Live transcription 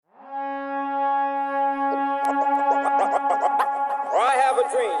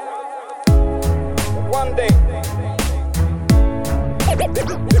dream that one day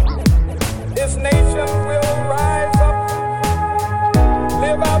this nation will rise up,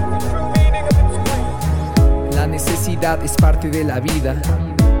 live out the true meaning of its creed. La necesidad es parte de la vida,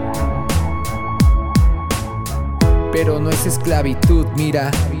 pero no es esclavitud,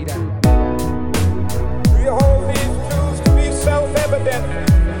 mira. We hold these truths to be self-evident.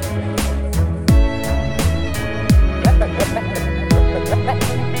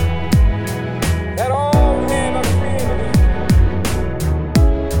 That all men are created.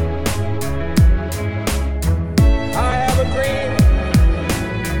 I have a dream.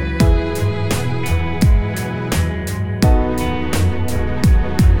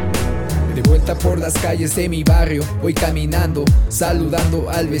 De vuelta por las calles de mi barrio, voy caminando, saludando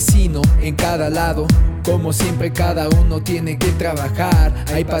al vecino en cada lado. Como siempre cada uno tiene que trabajar,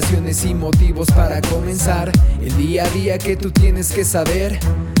 hay pasiones y motivos para comenzar. El día a día que tú tienes que saber,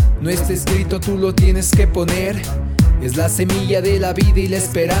 no está escrito, tú lo tienes que poner. Es la semilla de la vida y la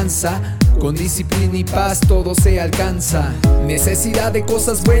esperanza, con disciplina y paz todo se alcanza. Necesidad de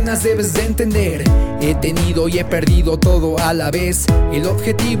cosas buenas debes de entender. He tenido y he perdido todo a la vez. El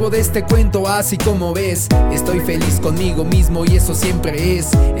objetivo de este cuento, así como ves, estoy feliz conmigo mismo y eso siempre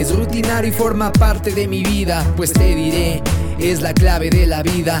es rutinario y forma parte de mi vida. Pues te diré, es la clave de la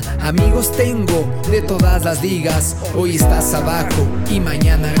vida. Amigos tengo de todas las ligas, hoy estás abajo y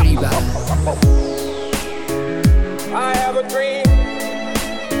mañana arriba. I have a dream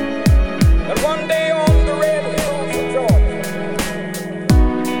that one day on the red hills of Georgia,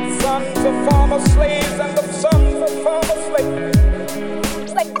 sons of former slaves and the sons of former slave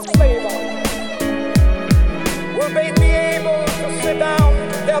owners will they be able to sit down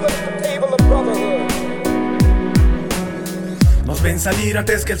together at the table of brotherhood. Nos ven salir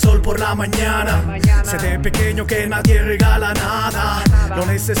antes que el sol por la mañana. Sé de pequeño que nadie regala nada. Lo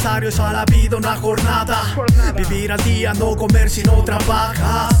necesario es a la vida una jornada. Vivir al día, no comer si no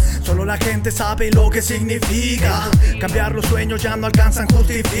trabajas. Solo la gente sabe lo que significa. Cambiar los sueños ya no alcanzan,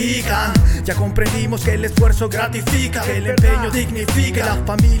 justifican. Ya comprendimos que el esfuerzo gratifica, que el empeño dignifica, y la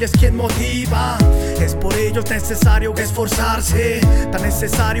familia es quien motiva. Es por ello necesario esforzarse, tan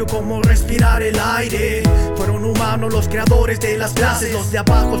necesario como respirar el aire. Fueron humanos los creadores de las clases, los de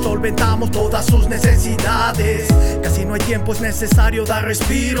abajo solventamos todas sus necesidades. Casi no hay tiempo, es necesario dar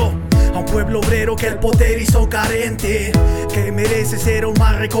respiro a un pueblo obrero que el poder hizo carente, que merece ser aún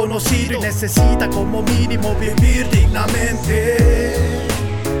más reconocido y necesita como mínimo vivir dignamente.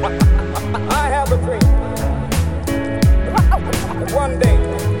 I have a dream that one day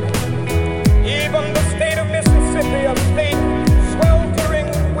even the state of Mississippi, a state sweltering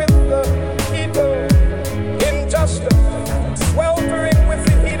with the heat of injustice, sweltering with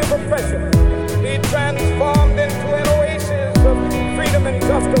the heat of oppression, be transformed into an oasis of freedom and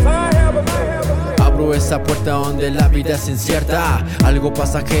justice. I have a dream. Abro esa puerta donde la vida es incierta, algo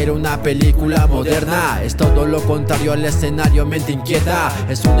pasajero, una película moderna. Es todo lo contrario al escenario, mente inquieta.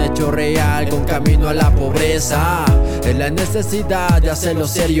 Es un hecho real con camino a la pobreza. Es la necesidad de hacerlo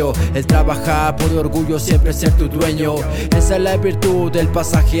serio, el trabajar por orgullo, siempre ser tu dueño. Esa es la virtud del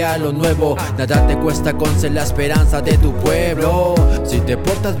pasaje a lo nuevo. Nada te cuesta con ser la esperanza de tu pueblo. Si te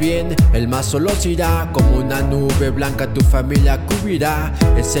portas bien, el más solo se irá. Como una nube blanca tu familia cubrirá.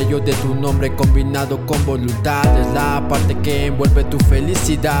 El sello de tu nombre combinado con voluntad es la parte que envuelve tu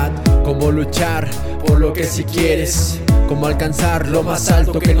felicidad. Como luchar por lo que si quieres, como alcanzar lo más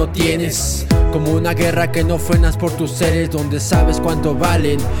alto que no tienes. Como una guerra que no frenas por tus seres, donde sabes cuánto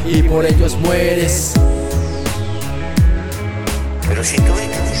valen y por ellos mueres. Pero si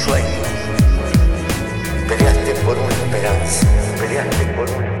tuviste tu sueño, peleaste por una esperanza, peleaste por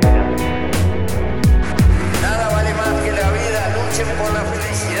una esperanza. Nada vale más que la vida, luchen por la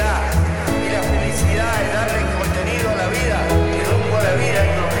felicidad. Y la felicidad es darle